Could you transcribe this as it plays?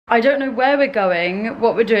I don't know where we're going,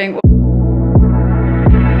 what we're doing.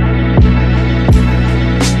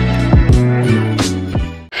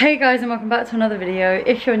 Hey guys, and welcome back to another video.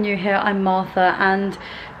 If you're new here, I'm Martha, and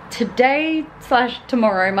today /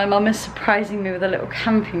 tomorrow my mum is surprising me with a little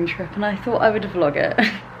camping trip, and I thought I would vlog it.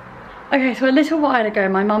 Okay, so a little while ago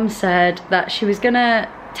my mum said that she was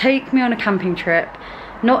gonna take me on a camping trip,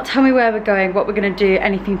 not tell me where we're going, what we're gonna do,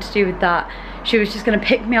 anything to do with that. She was just gonna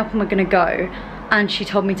pick me up and we're gonna go, and she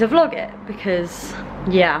told me to vlog it because,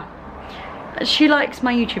 yeah, she likes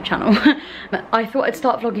my YouTube channel. I thought I'd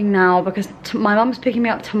start vlogging now because my mum's picking me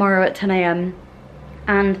up tomorrow at 10 AM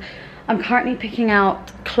and I'm currently picking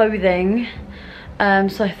out clothing,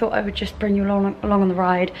 so I thought I would just bring you along on the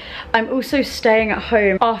ride. I'm also staying at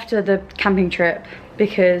home after the camping trip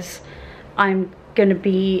because I've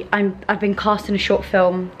been cast in a short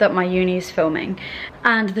film that my uni is filming,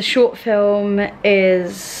 and the short film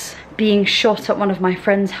is being shot at one of my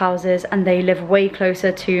friends' houses, and they live way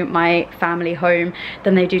closer to my family home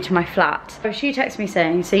than they do to my flat. So she texted me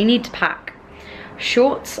saying, so you need to pack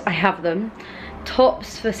shorts, I have them,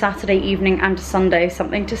 tops for Saturday evening and Sunday,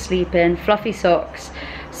 something to sleep in, fluffy socks,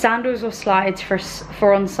 sandals or slides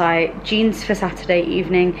for on site, jeans for Saturday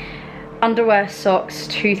evening, underwear, socks,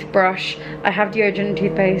 toothbrush, I have deodorant and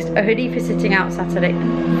toothpaste, a hoodie for sitting out Saturday.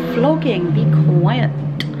 Vlogging, be quiet.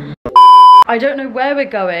 I don't know where we're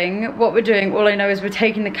going, what we're doing, all I know is we're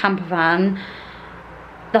taking the camper van.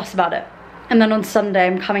 That's about it. And then on Sunday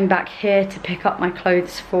I'm coming back here to pick up my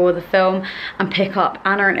clothes for the film and pick up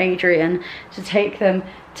Anna and Adrian to take them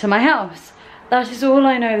to my house. That is all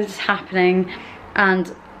I know is happening,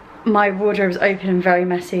 and my wardrobe is open and very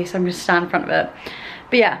messy, so I'm going to stand in front of it.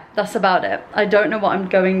 But yeah, that's about it. I don't know what I'm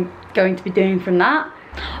going to be doing from that.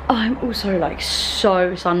 Oh, I'm also like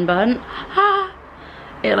so sunburnt.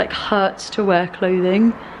 It like hurts to wear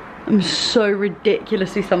clothing. I'm so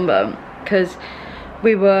ridiculously sunburnt because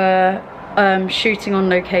we were shooting on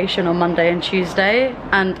location on Monday and Tuesday,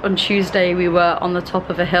 and on Tuesday we were on the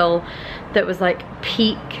top of a hill that was like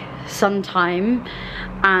peak sun time,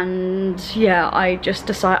 and yeah, I just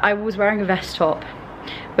decided, I was wearing a vest top,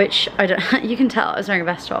 which I don't, you can tell I was wearing a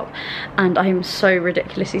vest top, and I am so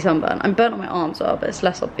ridiculously sunburnt. I'm burnt on my arms well, but it's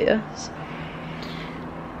less obvious.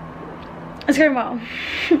 It's going well.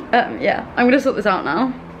 Yeah, I'm gonna sort this out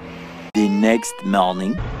now. The next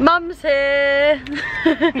morning. Mum's here!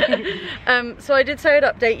 So I did say I'd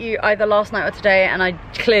update you either last night or today, and I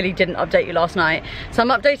clearly didn't update you last night. So I'm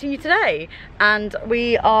updating you today, and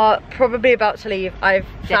we are probably about to leave. I've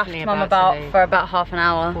faffed Mum for about half an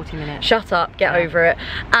hour. 40 minutes. Shut up, get over it.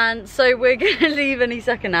 And so we're gonna leave any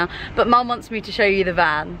second now, but Mum wants me to show you the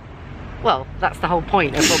van. Well, that's the whole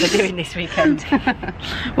point of what we're doing this weekend.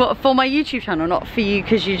 What, for my YouTube channel, not for you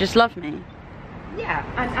because you just love me? Yeah,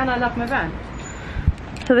 and I love my van.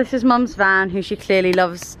 So this is Mum's van, who she clearly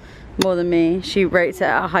loves more than me. She rates it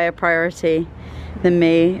at a higher priority than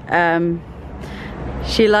me.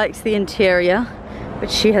 She likes the interior,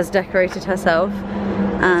 which she has decorated herself,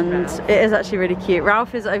 and it is actually really cute.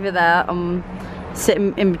 Ralph is over there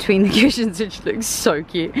sitting in between the cushions, which looks so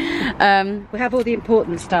cute. We have all the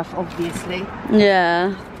important stuff, obviously.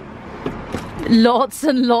 Yeah. Lots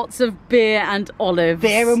and lots of beer and olives.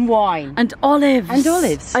 Beer and wine. And olives. And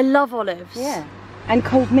olives. I love olives. Yeah. And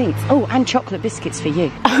cold meats. Oh, and chocolate biscuits for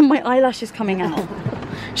you. Oh, my eyelash is coming out.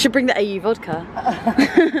 Should bring the AU vodka.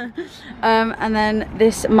 And then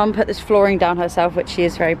this, Mum put this flooring down herself, which she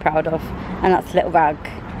is very proud of. And that's a little rug.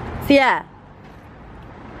 So yeah.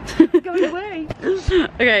 Going away.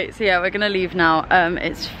 Okay, so yeah, we're gonna leave now.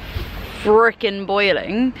 It's frickin'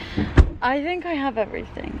 boiling. I think I have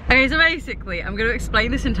everything. Okay, so basically, I'm gonna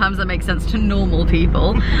explain this in terms that make sense to normal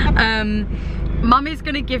people. Mum is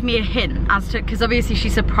gonna give me a hint as to, because obviously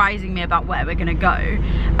she's surprising me about where we're gonna go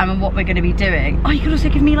and what we're gonna be doing. Oh, you could also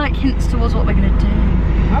give me like hints towards what we're gonna do.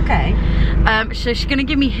 Okay. So she's gonna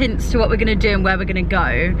give me hints to what we're gonna do and where we're gonna go,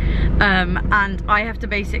 and I have to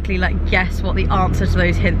basically like guess what the answer to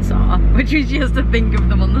those hints are, which means she has to think of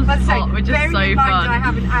them on the spot, which is so fun. I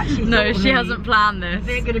haven't actually No, she hasn't planned this.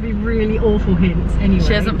 They're gonna be really awful hints anyway.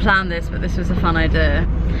 She hasn't planned this, but this was a fun idea.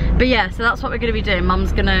 But yeah, so that's what we're gonna be doing.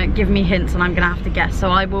 Mum's gonna give me hints and I'm gonna have to guess. So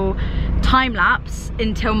I will time lapse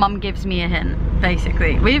until Mum gives me a hint,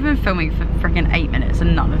 basically. We've been filming for freaking 8 minutes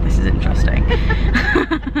and none of this is interesting.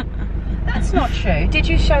 That's not true. Did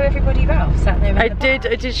you show everybody Ralph sat there in the bar?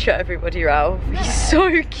 I did show everybody Ralph. Yeah. He's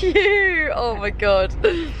so cute. Oh my god.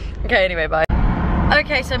 Okay, anyway, bye.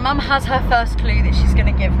 Okay, so Mum has her first clue that she's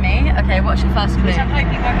gonna give me. Okay, what's your first clue? Which I'm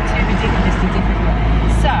hoping won't be too ridiculously difficult.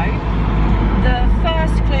 So, the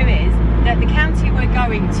first clue is that the county we're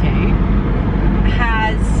going to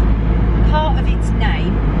has part of its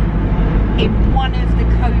name one of the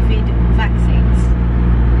COVID vaccines?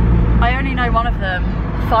 I only know one of them,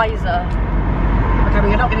 Pfizer. Okay, well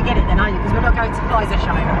you're not going to get it then, are you? Because we're not going to Pfizer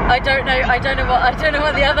Shire. I don't know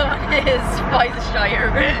what the other one is. Pfizer Shire.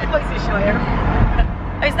 Pfizer Shire.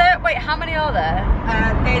 Is there? Wait, how many are there?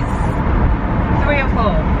 There's 3 or 4.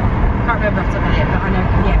 I can't remember off the top of my head, but I know.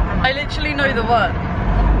 Yeah. I literally know the one.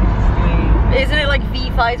 Isn't it like V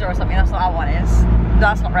Pfizer or something? That's what that one is.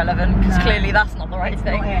 That's not relevant because clearly that's not the right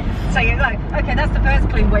thing. So you're like, okay, that's the first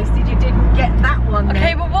clue wasted. You didn't get that one.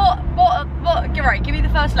 Okay, then. but what? Right, give me the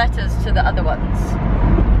first letters to the other ones.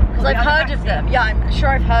 Because I've heard of them. Yeah, I'm sure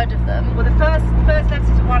I've heard of them. Well, the first letter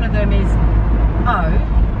to one of them is O.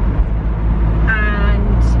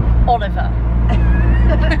 And Oliver.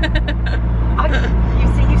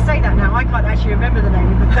 you say that now. I can't actually remember the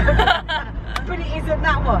name of the third one. But it isn't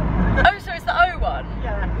that one. Oh, so it's the O one?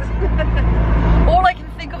 Yeah. All I can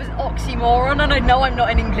think of is oxymoron, and I know I'm not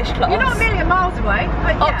in English class. You're not a million miles away.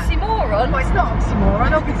 But yeah. Oxymoron? Well, it's not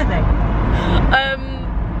oxymoron, obviously.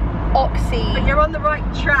 Oxy. But you're on the right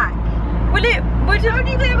track. Would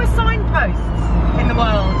only there were signposts in the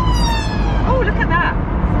world. Oh, look at that.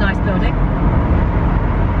 It's a nice building.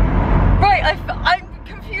 Right, I'm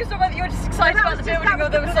confused on whether you're just excited about the building or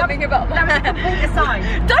there was something about that. That was a complete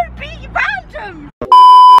aside. Don't be random!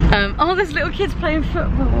 Oh, there's little kids playing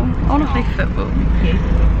football. I want to play football.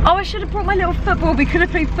 Oh, I should have brought my little football. We could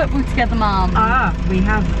have played football together, Mum. We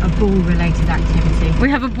have a ball-related activity. We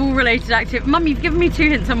have a ball-related activity. Mum, you've given me 2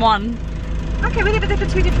 hints and 1. Okay, well, yeah, but they're for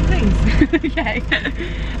 2 different things. Okay.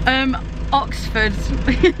 Oxford.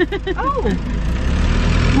 Oh.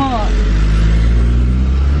 What?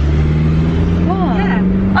 Yeah.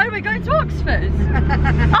 Oh, we're going to Oxford.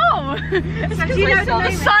 Oh, it's So because do you we know saw the the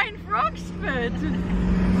name sign for Oxford.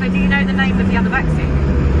 So do you know the name of the other vaccine?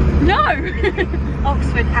 No.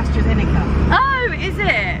 Oxford AstraZeneca. Oh, is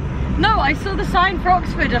it? No, I saw the sign for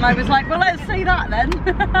Oxford and I was like, well, let's say that then.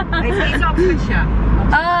 It's Oxfordshire.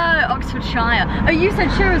 Oh, Oxfordshire. Oh, you said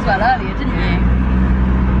Shire as well earlier, didn't you?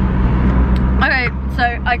 Okay,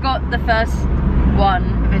 so I got the first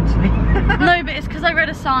one. Eventually. No, but it's because I read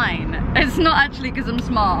a sign. It's not actually because I'm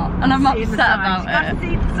smart and I'm upset about it. I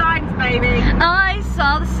see the signs, baby. I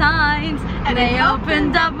saw the signs and they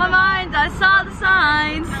opened up my mind. I saw the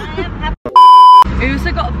signs. We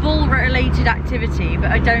also got a ball related activity,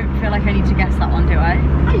 but I don't feel like I need to guess that one, do I?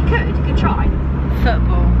 Oh, you could try.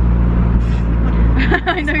 Football.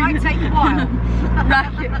 I know. It might take a while.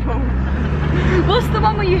 Racquetball. What's the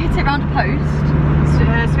one where you hit it around a post?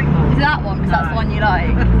 Swing ball. Is that one? Because that's the one you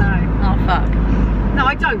like? No. Oh, fuck. No,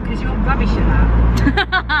 I don't, because you're rubbish at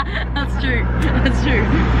that. That's true. That's true.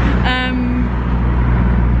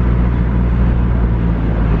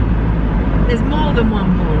 There's more than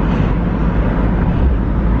one ball.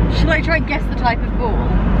 Shall I try and guess the type of ball?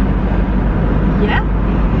 Yeah?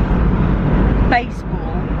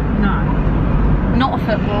 Baseball. No. Not a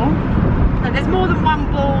football. No, there's more than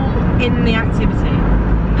one ball in the activity.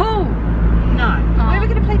 Pool. No. Oh. Where are we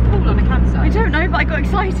going to play pool on a campsite? I don't know, but I got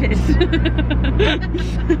excited.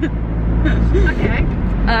 Okay.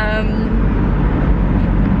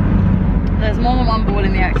 There's more than one ball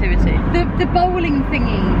in the activity. The bowling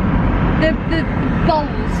thingy. The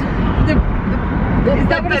bowls. Is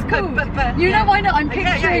that what it's called? You know why not? I'm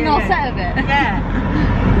picturing our set of it. Yeah.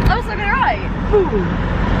 I was looking right. Pool.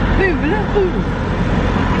 Pool. Pool.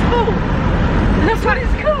 Pool. That's what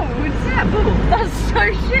it's called. Yeah, pool. That's so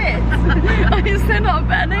shit. Is there not a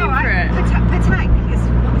better name for it? Petanque is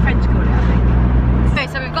what the French call it, I think. Okay,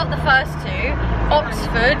 so we've got the first 2,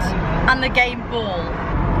 Oxford and the game ball.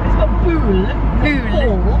 It's got boule.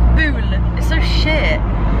 Boule. Boule. It's so shit.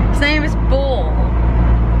 Its name is ball.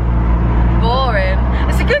 Boring.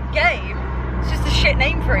 It's a good game. It's just a shit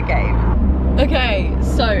name for a game. Okay,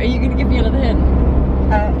 so are you going to give me another hint?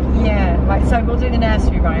 Yeah, right, so we'll do the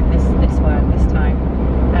nursery rhyme this time.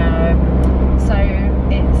 So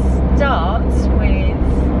it starts with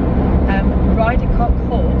ride a cock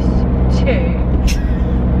horse to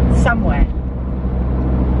somewhere.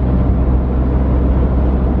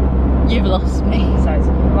 You've lost me. So it's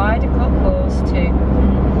ride a cock horse to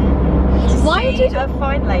see a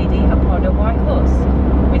fine lady upon a white horse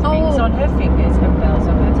with rings on her fingers and bells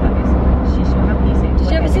on her toes. She shall have music. Did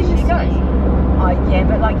you ever sing this to me? Yeah,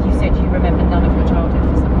 but like you said, you remember none of your childhood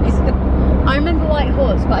for some reason. I remember White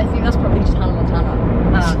Horse, but I think that's probably just Hannah Montana.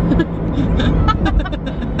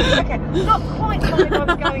 Okay, not quite the vibe I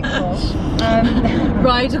was going for.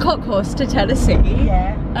 Ride a cock horse to Tennessee.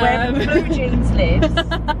 Yeah, where Blue Jeans lives.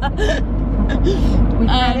 With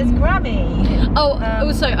Bella's Grammy. Oh,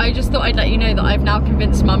 also, I just thought I'd let you know that I've now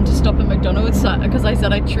convinced Mum to stop at McDonald's because I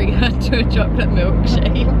said I'd treat her to a chocolate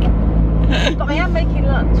milkshake. But I am making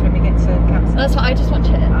lunch when we get to the campsite. That's what I just want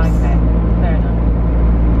chips. Okay, fair enough.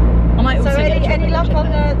 I might also So get any luck chip on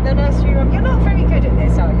the nursery rhyme? You're not very good at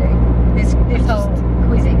this, are you? This whole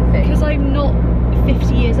quizzing thing. Because I'm not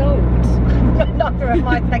 50 years old. Neither am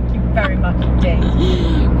I, thank you very much indeed.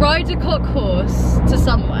 Ride a cock horse to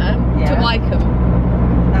somewhere, to Wycombe.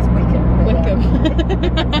 That's Wickham. Wickham.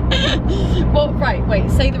 Well, right, wait,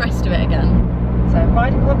 say the rest of it again. So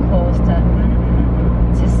ride a cock horse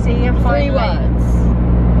to see a fine 3 lady. words.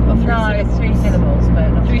 Or 3 No, syllables. 3 syllables, but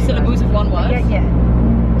not 3 syllables words. of 1 word? Yeah.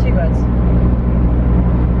 2 words.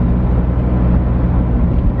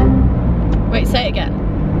 Wait, say it again.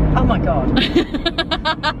 Oh my god.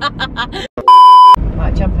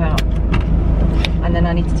 Right, jump out. And then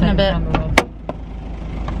I need to turn the camera off.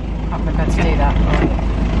 Can't remember how to do that. Right.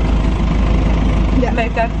 Yeah,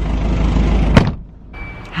 go.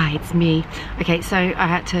 Hi, it's me. Okay, so I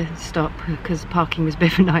had to stop because parking was a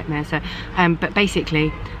bit of a nightmare. So, but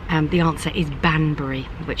basically, the answer is Banbury,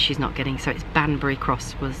 which she's not getting. So it's Banbury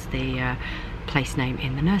Cross was the place name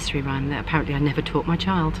in the nursery rhyme that apparently I never taught my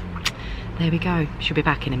child. There we go. She'll be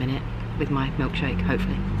back in a minute with my milkshake,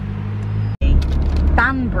 hopefully.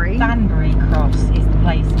 Banbury? Banbury Cross is the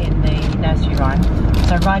place in the nursery rhyme.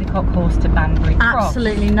 So ride a cock horse to Banbury Cross.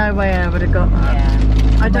 Absolutely no way I would have got that.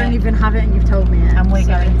 Yeah. I don't even have it and you've told me it. And we're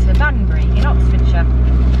going to Banbury in Oxfordshire.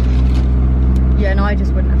 Yeah, and I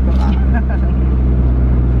just wouldn't have got that.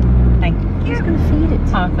 Thank you. Who's going to feed it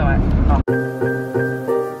to? Oh, it's alright. Oh.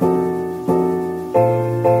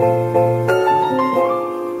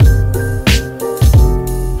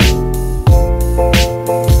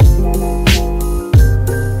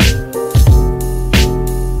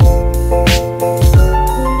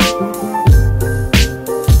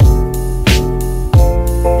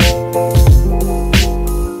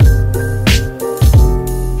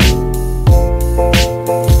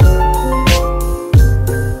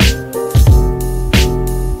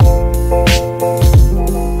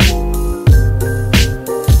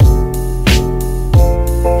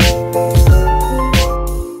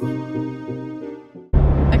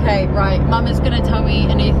 Okay, right, Mum is going to tell me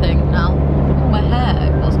a new thing now. Oh, my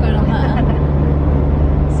hair, what's going on there?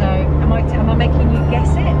 So, am I making you guess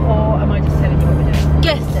it, or am I just telling you what we're doing?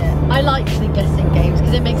 Guess it. I like the guessing games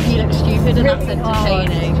because it makes me look stupid and that's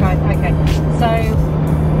entertaining. Okay, so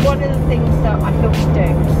one of the things that I thought we'd do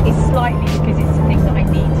is slightly because it's the thing that I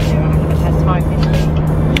need to do and I haven't had time this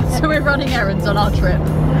week. So we're running errands on our trip?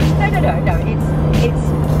 No, it's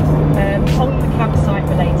on the campsite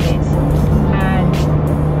related, and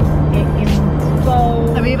it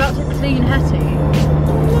involves... Are we about to clean Hetty?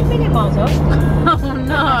 a million miles off. Oh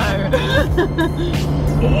no!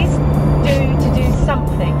 It is to do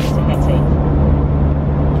something to Hetty.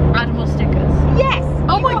 Add more stickers. Yes!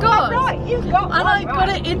 Oh you my got god! that right, you got And that I got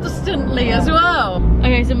right. it instantly as well.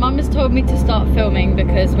 Okay, so Mum has told me to start filming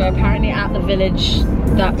because we're apparently at the village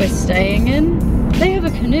that we're staying in. They have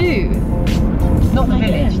a canoe. Not the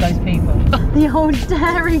village, those people. The old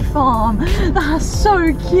dairy farm. That's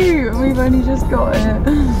so cute. We've only just got it.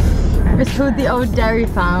 It's called the Old Dairy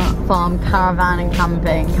Farm Caravan and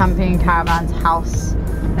Camping. Camping and Caravan's house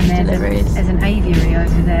And deliveries. there's an aviary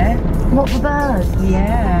over there. What for birds?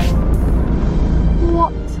 Yeah.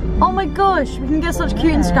 What? Oh my gosh, we can get such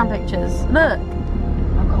cute Instagram pictures. Look.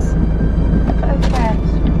 I've got some. Okay.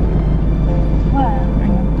 Where?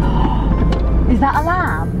 Is that a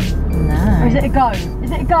lamb? No. Or is it a goat?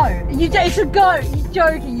 Is it a goat? It's a goat! You're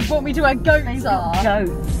joking, you brought me to where goats are.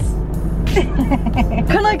 Goats.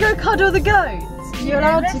 Can I go cuddle the goats? You're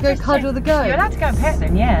allowed to go cuddle the goats? You're allowed to go and pet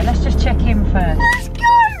them, yeah. Let's just check in first. There's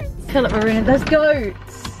goats! Feel like we're in it. There's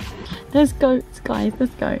goats! There's goats, guys.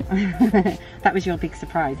 There's goats. That was your big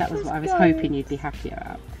surprise. That was what I was hoping you'd be happy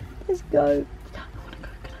about. There's goats. I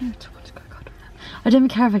want to go cuddle them. I don't even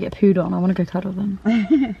care if I get pooed on. I want to go cuddle them.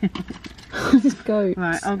 There's goats.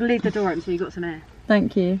 Right, I'll leave the door open so you've got some air.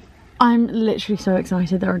 Thank you. I'm literally so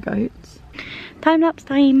excited there are goats. Time lapse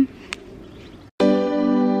time.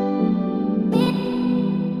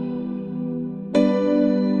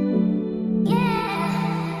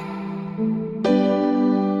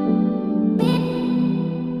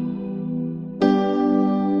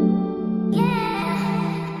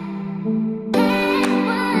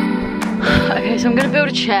 Okay, so I'm going to build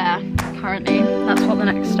a chair currently. That's what the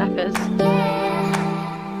next step is.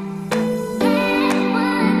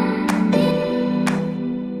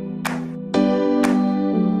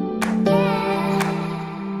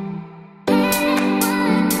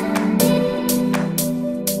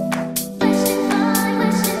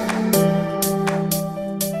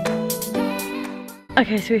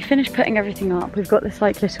 Okay, so we finished putting everything up. We've got this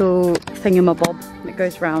like little thingamabob that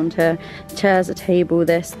goes round here. Chairs, a table,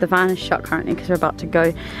 this. The van is shut currently because we're about to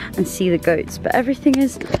go and see the goats. But everything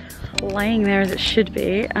is laying there as it should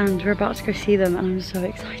be, and we're about to go see them, and I'm so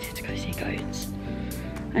excited to go see goats.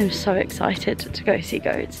 I'm so excited to go see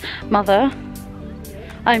goats. Mother,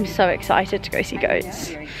 I'm so excited to go see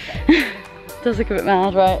goats. Does look a bit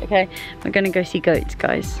mad, right? Okay, we're gonna go see goats,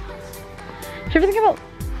 guys. Do you ever think about...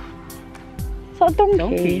 Is that a donkey?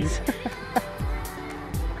 Donkeys.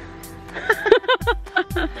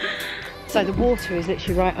 So the water is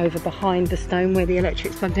literally right over behind the stone where the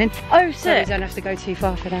electric's plugged in. Oh, So sick. we don't have to go too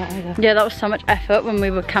far for that either. Yeah, that was so much effort when we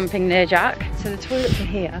were camping near Jack. So the toilets are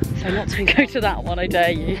here, so not too Go to that one, I dare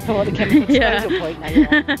you. What the chemical Yeah. disposal point now you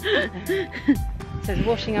are. So the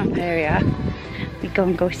washing up area. We go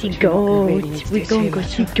and go see Which we're not gonna really need goats. to We do go and too go much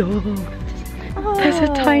see of. goats. There's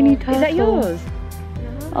a tiny turtle. Is that yours?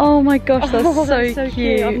 Oh my gosh, that's, Oh, so, that's so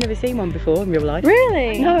cute. I've never seen one before in real life.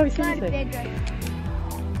 Really? No, seriously.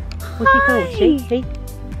 What's he called? She?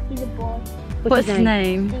 He's a boy. What's his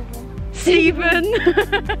name? Stephen.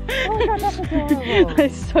 Oh my god, that's adorable.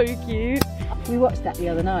 That's so cute. We watched that the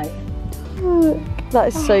other night. That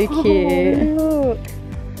is so cute. Look.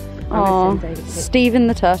 Oh, Stephen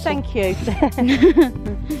the turtle. Thank you.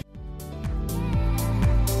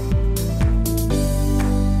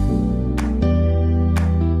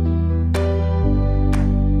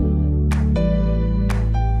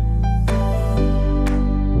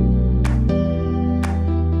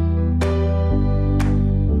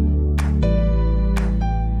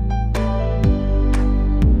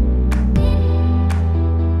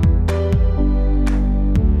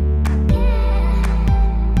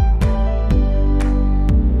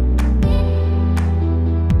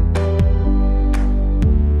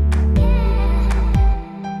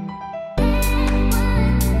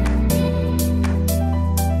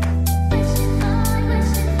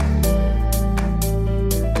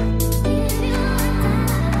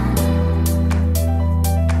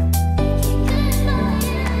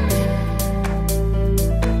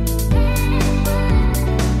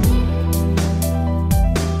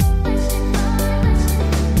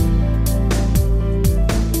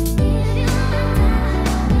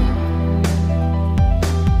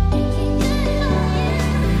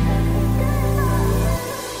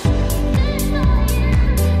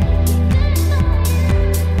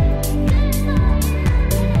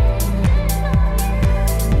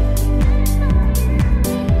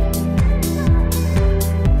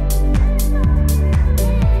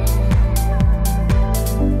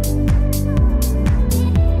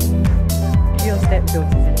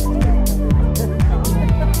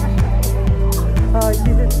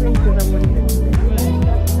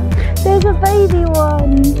 There's a baby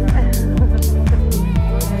one.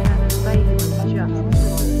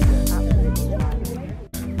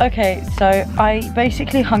 Okay, so I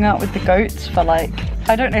basically hung out with the goats for like,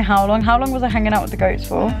 I don't know how long. How long was I hanging out with the goats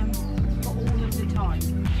for? All of the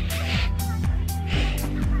time.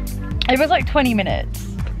 It was like 20 minutes.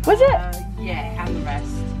 Was it? Yeah, and the rest.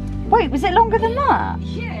 Wait, was it longer than that?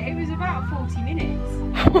 Yeah, it was about 40 minutes.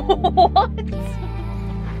 What?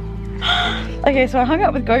 Okay, so I hung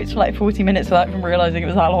out with goats for like 40 minutes without even realising it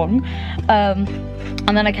was that long. And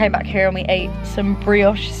then I came back here and we ate some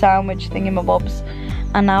brioche sandwich thingamabobs.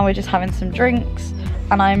 And now we're just having some drinks.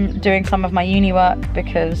 And I'm doing some of my uni work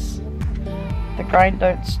because the grind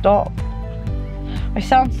don't stop. I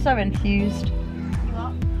sound so enthused.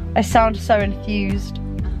 What? I sound so enthused.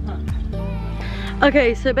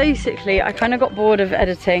 Okay, so basically I kind of got bored of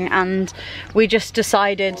editing and we just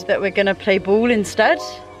decided that we're gonna play ball instead.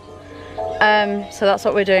 So that's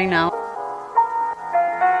what we're doing now.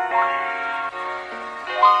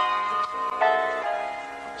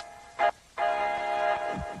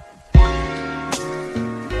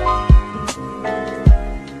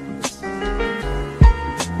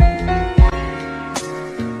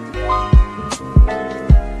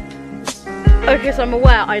 Okay, so I'm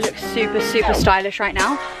aware I look super stylish right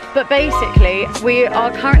now, but basically we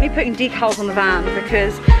are currently putting decals on the van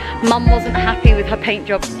because Mum wasn't happy with her paint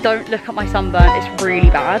job. Don't look at my sunburn, it's really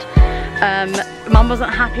bad. Mum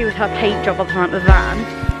wasn't happy with her paint job on the front of the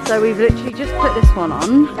van, so we've literally just put this one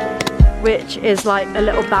on, which is like a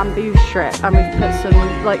little bamboo strip, and we've put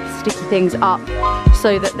some like sticky things up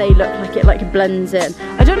so that they look like it like blends in.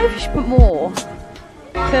 I don't know if you should put more.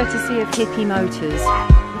 Courtesy of Hippie Motors.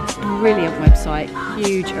 Brilliant website,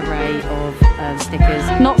 huge array of stickers.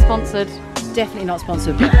 Not sponsored. Definitely not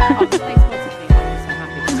sponsored, but they sponsored me, I'm so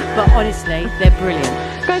happy. But honestly, they're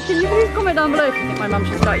brilliant. Guys, Guys, can you please comment down below if you think my mum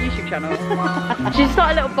should start a YouTube channel? She should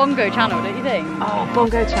start a little bongo channel, don't you think? Oh,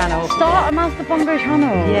 bongo channel. Start a master bongo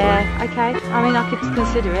channel. Yeah, okay. I mean, I could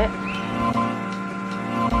consider it.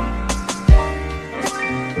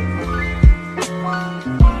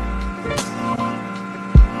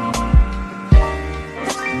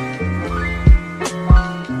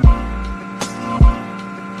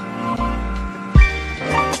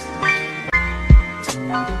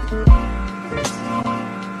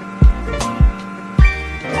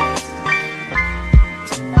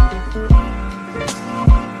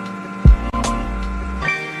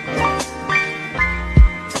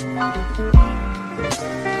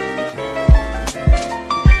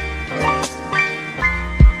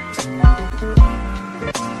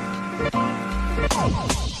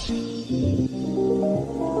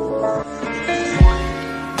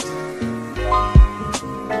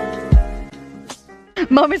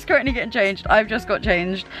 Mum is currently getting changed. I've just got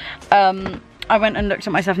changed. I went and looked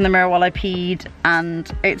at myself in the mirror while I peed,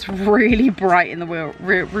 and it's really bright in the real.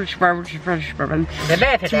 It's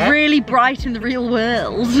really bright in the real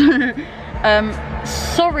world.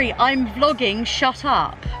 Sorry, I'm vlogging. Shut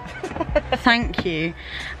up. Thank you.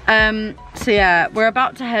 So yeah, we're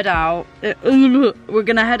about to head out. We're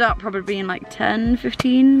gonna head out probably in like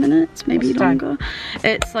 10-15 minutes, maybe longer.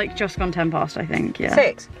 It's like just gone 10 past, I think. Yeah.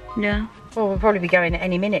 6? Yeah. Well, we'll probably be going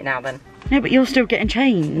any minute now then. No, but you're still getting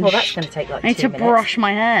changed. Well, that's going to take like 2 minutes. I need to brush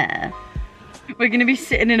my hair. We're going to be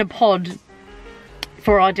sitting in a pod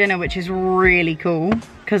for our dinner, which is really cool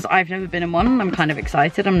because I've never been in one and I'm kind of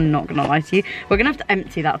excited. I'm not going to lie to you. We're going to have to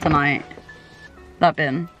empty that tonight. That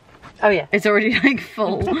bin. Oh yeah. It's already like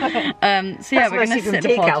full. So yeah, we're going to sit in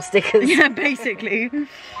a pod. Stickers. Yeah, basically.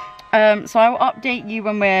 So I'll update you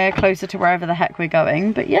when we're closer to wherever the heck we're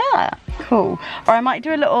going, but yeah, cool. Or I might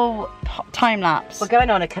do a little time lapse. We're going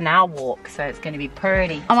on a canal walk, so it's going to be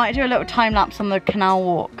pretty. I might do a little time lapse on the canal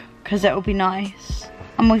walk because it'll be nice,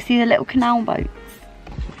 and we'll see the little canal boats.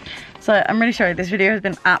 So I'm really sorry, this video has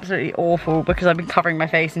been absolutely awful because I've been covering my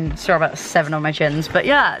face and saw about 7 on my chins, but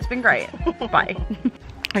yeah, it's been great. Bye.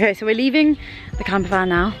 Okay, so we're leaving the camper van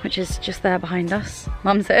now, which is just there behind us.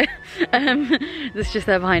 Mum's here. That's just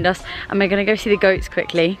there behind us. And we're gonna go see the goats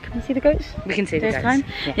quickly. Can we see the goats? We can see the goats. Time?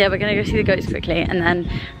 Yeah, we're gonna go see the goats quickly, and then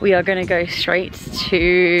we are gonna go straight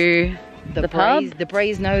to the pub. The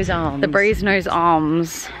Brasenose Arms. The Brasenose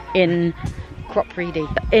Arms in Cropreedy.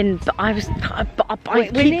 I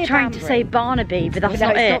keep trying to say Barnaby, but that's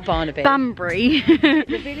not it. It's not Barnaby. Banbury.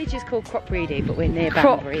 The village is called Cropreedy, but we're near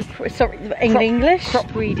Banbury. Sorry, English?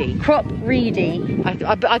 Cropreedy. Cropreedy.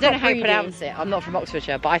 I don't know how you pronounce it. I'm not from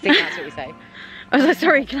Oxfordshire, but I think that's what we say. I was like,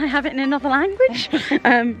 sorry, can I have it in another language?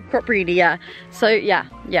 Cropreedy, yeah. So yeah,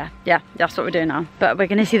 that's what we're doing now. But we're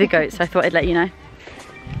gonna see the goats, so I thought I'd let you know.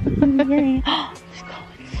 Yay.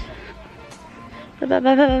 I get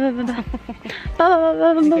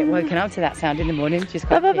woken up to that sound in the morning, just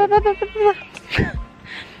got Right,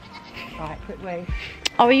 quick wave.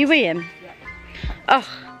 Oh, are you weeing? Yeah. Oh,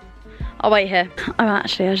 I'll wait here. Oh,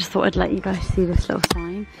 actually, I just thought I'd let you guys see this little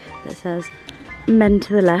sign that says, men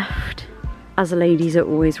to the left, as the ladies are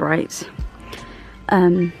always right.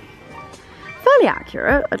 Fairly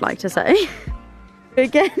accurate, I'd like to say.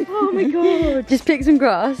 Again. Oh my God. Just pick some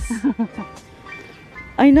grass.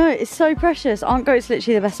 I know, it's so precious. Aren't goats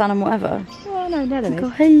literally the best animal ever? Oh no, no, no.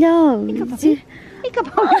 Hello.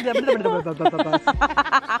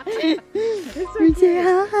 Say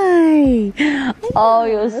hi. Oh,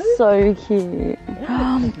 you're so cute.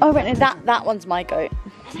 Oh wait, no, that one's my goat.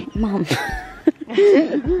 Mum.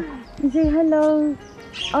 You say hello.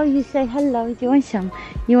 Oh, you say hello. Do you want some?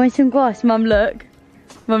 You want some grass? Mum, look.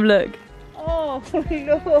 Mum, look. Oh, look.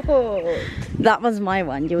 That was my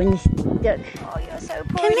one. Do you want to look? Oh, you're so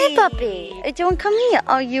pretty. Come here, puppy. Do you want to come here?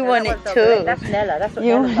 Oh, you want it too. That's Nella. That's what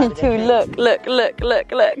You Nella's want it too.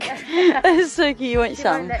 like. Look. That's so cute. You want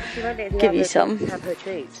some? Give you some.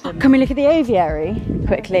 Can we look at the aviary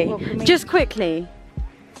quickly? Well, Just quickly.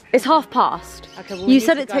 It's past. Okay, well, You we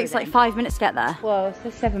said need it to go takes like then. 5 minutes to get there. Well, it's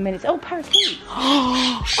just 7 minutes. Oh, parakeets.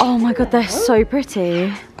 Oh my God, they're so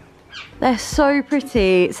pretty. They're so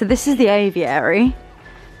pretty. So this is the aviary.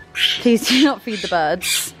 Please do not feed the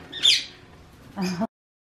birds. I'll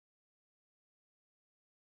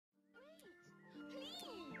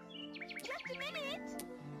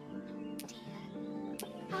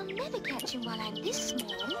never catch him while I'm this small.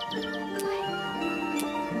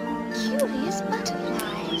 Curious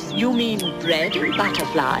butterflies. You mean bread and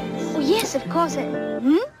butterflies? Oh yes, of course.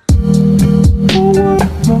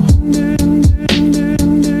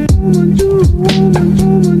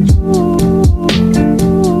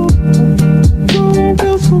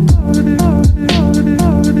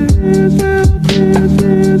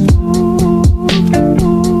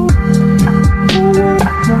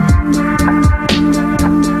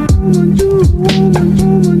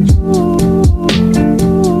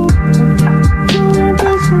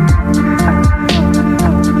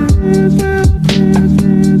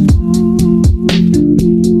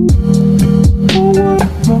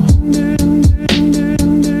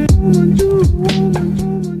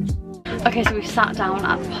 Okay, so we've sat down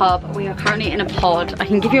at the pub. We are currently in a pod. I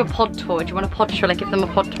can give you a pod tour. Do you want a pod tour? Shall I give them a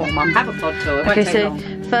pod tour, Mum? Have a pod tour. It won't Okay, take so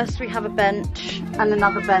long. first we have a bench, and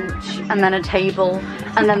another bench, and then a table,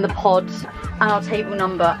 and then the pod, and our table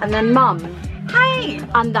number, and then Mum. Hey!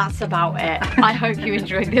 And that's about it. I hope you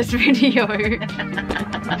enjoyed this video.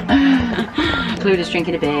 Clueda's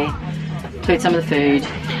drinking a beer. Include some of the food.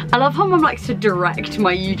 I love how Mum likes to direct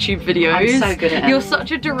my YouTube videos. I'm so good at it. You're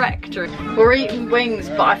such a director. We're eating wings,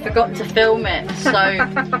 but I forgot to film it, so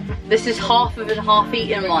this is half of a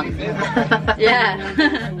half-eaten one.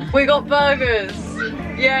 Yeah. We got burgers.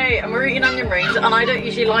 Yay, and we're eating onion rings, and I don't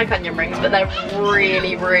usually like onion rings, but they're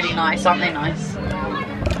really, really nice. Aren't they nice?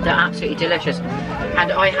 They're absolutely delicious.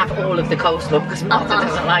 And I have all of the coleslaw because Martha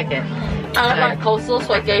doesn't like it. I don't like coleslaw,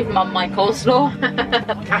 so I gave Mum my coleslaw.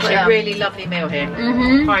 Actually, a really lovely meal here.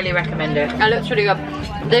 Highly recommend it. It looks really good.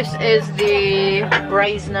 This is the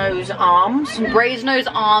Brasenose Arms. Brasenose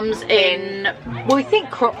Arms in Well, we think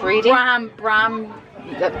Crop Reedy. Banbury.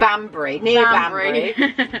 Near Banbury.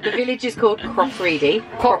 Banbury. The village is called Crop Reedy.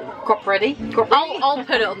 Crop Reedy. I'll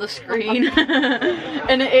put it on the screen.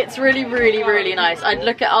 And it's really, really, really nice. I'd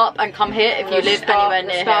look it up and come here if you live anywhere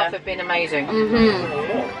near The staff here. have been amazing.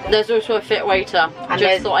 There's also a fit waiter.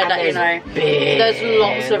 Just thought I'd let you know. Beer. There's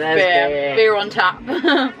lots of beer. Beer on tap.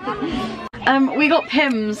 We got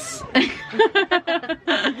Pims.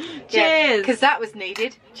 Cheers. Because that was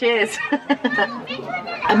needed. Cheers.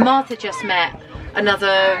 And Martha just met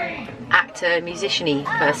another actor, musician-y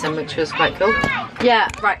person, which was quite cool. Yeah,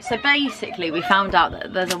 right, so basically we found out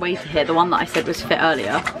that there's a waiter here, the one that I said was fit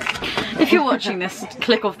earlier. If you're watching this,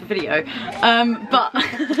 click off the video. But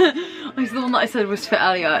the one that I said was fit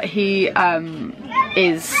earlier, he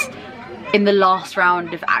is in the last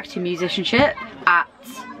round of acting musicianship at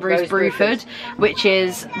Rose Bruford, which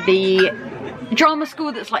is the drama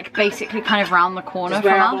school that's like basically kind of round the corner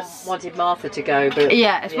from us. I wanted Martha to go, but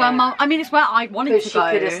yeah, it's where Mum. I mean, it's where I wanted to go.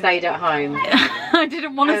 She could have stayed at home. I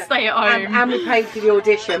didn't want to stay at home. And we paid for the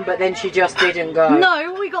audition, but then she just didn't go.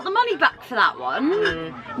 No, we got the money back for that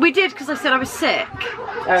one. We did because I said I was sick.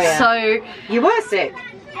 Oh yeah. So you were sick.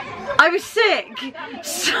 I was sick.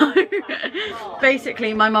 So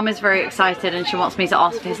basically my mum is very excited and she wants me to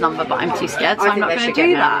ask for his number, but I'm too scared, so I'm not going to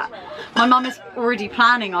do that. My mum is already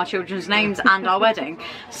planning our children's names and our wedding.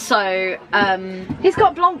 So he's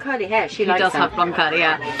got blonde curly hair. He does have blonde curly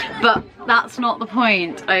hair. But that's not the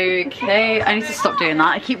point. Okay, I need to stop doing that.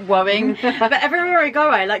 I keep woeing. But everywhere I go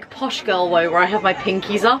I like posh girl woe, where I have my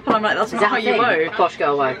pinkies up and I'm like, that's not how you woe. Posh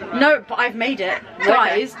girl woe. No, but I've made it.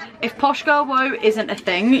 Guys, if posh girl woe isn't a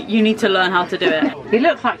thing, you need to learn how to do it. You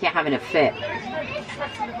look like you're having a fit.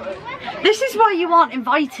 This is why you aren't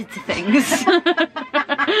invited to things.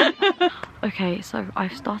 Okay, so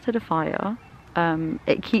I've started a fire.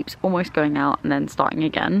 It keeps almost going out and then starting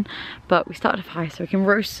again, but we started a fire so we can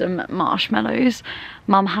roast some marshmallows.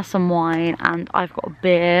 Mum has some wine and I've got a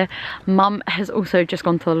beer. Mum has also just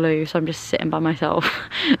gone to the loo, so I'm just sitting by myself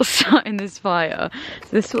starting this fire. So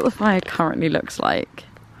this is what the fire currently looks like.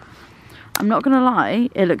 I'm not gonna lie,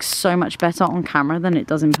 it looks so much better on camera than it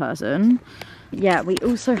does in person. Yeah, we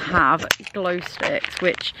also have glow sticks,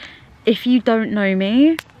 which if you don't know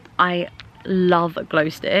me, I love glow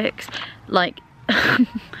sticks. Like I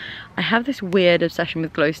have this weird obsession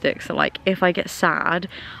with glow sticks, so like if I get sad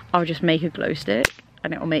I'll just make a glow stick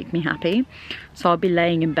and it will make me happy. So I'll be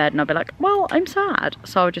laying in bed and I'll be like, well, I'm sad,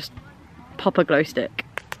 so I'll just pop a glow stick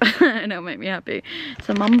and it'll make me happy.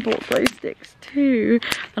 So Mum bought glow sticks too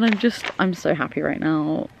and I'm so happy right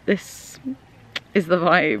now. This is the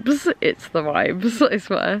vibes. It's the vibes, I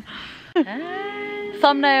swear.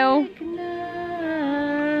 Thumbnail.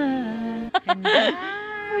 And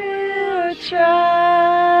I will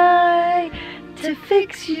try to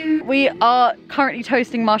fix you. We are currently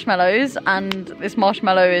toasting marshmallows and this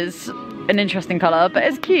marshmallow is an interesting colour, but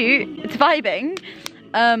it's cute. It's vibing.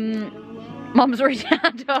 Mum's already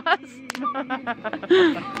had us.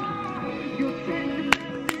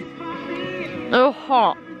 Oh,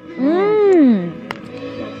 hot.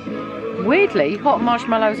 Weirdly, hot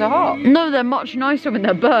marshmallows are hot. No, they're much nicer when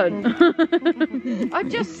they're burnt. I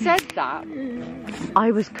just said that.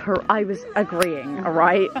 I was agreeing,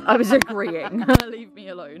 alright? I was agreeing. Leave me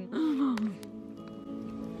alone.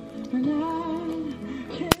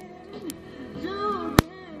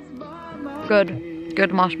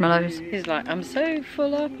 Good marshmallows. He's like, I'm so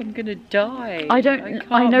full up, I'm gonna die. I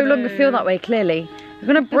no longer feel that way, clearly. I'm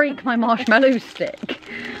gonna break my marshmallow stick.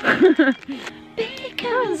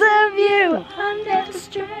 Because of you, I'm led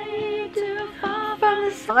straight too far from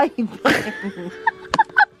the side.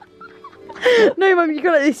 No, Mum, you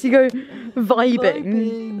go like this. You go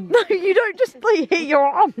vibing. No, you don't just like hit your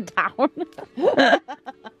arm down.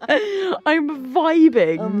 I'm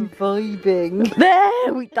vibing. I'm vibing.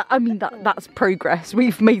 There. I mean, that's progress.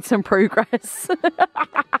 We've made some progress.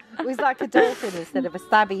 It was like a dolphin instead of a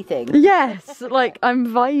stabby thing. Yes, like I'm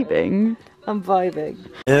vibing. I'm vibing.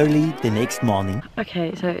 Early the next morning.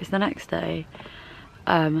 Okay, so it's the next day.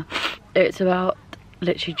 It's about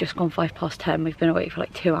literally just gone 10:05. We've been awake for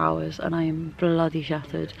like 2 hours and I am bloody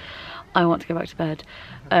shattered. I want to go back to bed,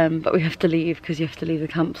 but we have to leave because you have to leave the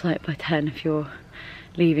campsite by 10 if you're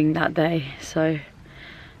leaving that day. So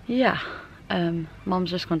yeah, Mum's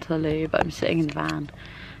just gone to the loo, but I'm sitting in the van,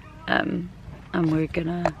 and we're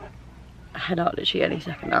gonna head out literally any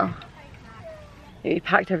second now. We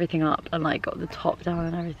packed everything up and like got the top down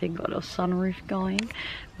and everything, got a little sunroof going.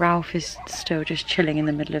 Ralph is still just chilling in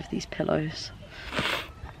the middle of these pillows.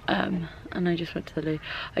 And I just went to the loo.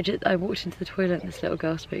 I walked into the toilet and this little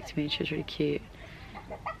girl spoke to me and she was really cute.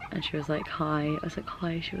 And she was like, hi. I was like,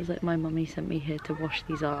 hi. She was like, my mummy sent me here to wash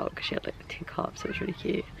these out because she had like 2 cups. It was really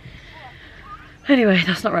cute. Anyway,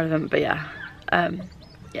 that's not relevant, but yeah.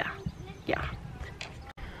 Yeah.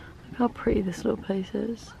 Look how pretty this little place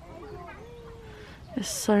is. It's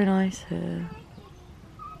so nice here.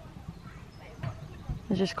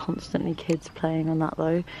 There's just constantly kids playing on that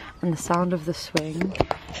though, and the sound of the swing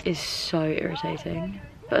is so irritating.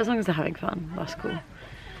 But as long as they're having fun, that's cool.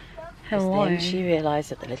 Hello. Then she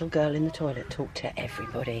realised that the little girl in the toilet talked to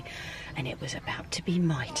everybody, and it was about to be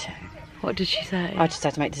my turn. What did she say? I just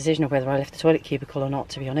had to make a decision of whether I left the toilet cubicle or not,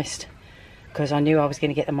 to be honest. Because I knew I was going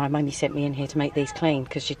to get them. My mummy sent me in here to make these clean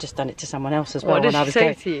because she'd just done it to someone else as well. What did when I she was say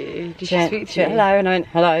going. to you? Did she speak to you? Hello, and I went,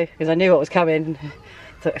 hello, because I knew what was coming.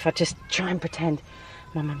 Thought if I just try and pretend.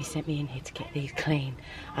 My mummy sent me in here to get these clean.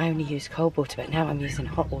 I only use cold water, but now I'm using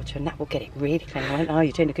hot water and that will get it really clean. I went, oh,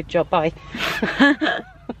 you're doing a good job, bye.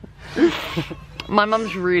 My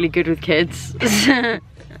mum's really good with kids.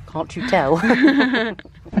 Can't you tell?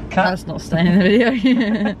 That's not staying in the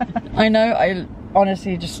video. I know, I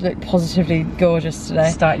honestly just look positively gorgeous today.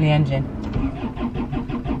 Starting the engine.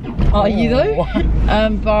 Are you though?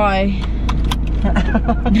 Bye.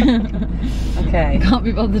 Okay. I can't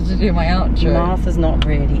be bothered to do my outro. Martha's not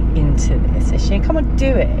really into this, is she? Come on, do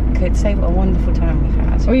it. Could say what a wonderful time we've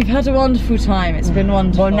had. We've had a wonderful time. It's been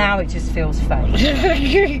wonderful. Well, now it just feels fake.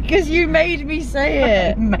 Because you made me say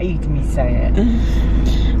it. You made me say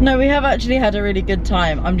it. No, we have actually had a really good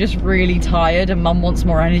time. I'm just really tired and Mum wants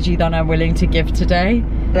more energy than I'm willing to give today.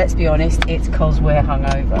 Let's be honest, it's because we're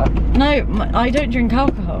hungover. No, I don't drink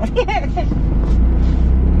alcohol.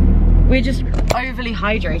 We're just overly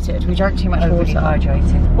hydrated. We drank too much water. Overly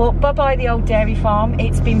hydrated. Well, bye-bye the old dairy farm.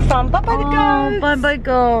 It's been fun. Bye-bye the goats. Bye-bye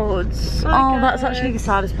goats. Bye, oh, that's actually the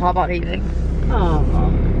saddest part about leaving. Oh.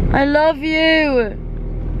 I love you.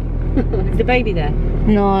 Is the baby there?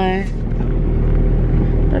 No.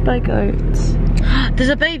 Bye-bye goats. There's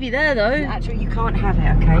a baby there though. Actually, you can't have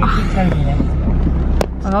it, okay? I keep telling you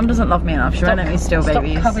this. My mum doesn't love me enough. She won't let me steal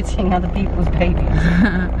babies. Stop coveting other people's babies.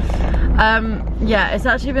 Yeah, it's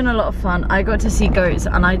actually been a lot of fun. I got to see goats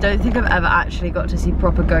and I don't think I've ever actually got to see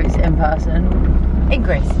proper goats in person. In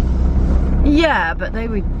Greece? Yeah, but they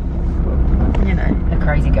were, you know. The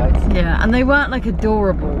crazy goats. Yeah, and they weren't like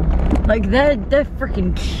adorable. Like they're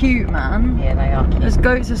freaking cute, man. Yeah, they are cute. Those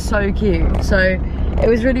goats are so cute. So it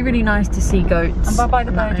was really, really nice to see goats. And bye-bye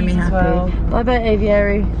the birdies as well. Bye-bye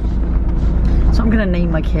aviary. So I'm gonna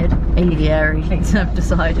name my kid Aviary. I've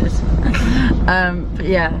decided. But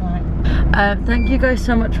yeah. Thank you guys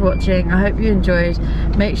so much for watching. I hope you enjoyed.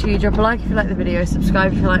 Make sure you drop a like if you like the video,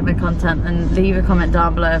 subscribe if you like my content, and leave a comment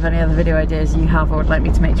down below of any other video ideas you have or would like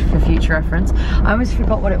me to make for future reference. I almost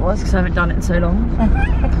forgot what it was because I haven't done it in so long.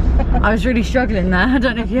 I was really struggling there. I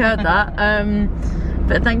don't know if you heard that.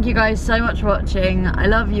 But thank you guys so much for watching. I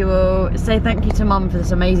love you all. Say thank you to Mum for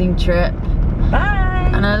this amazing trip.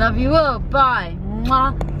 Bye. And I love you all. Bye.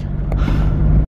 Mwah.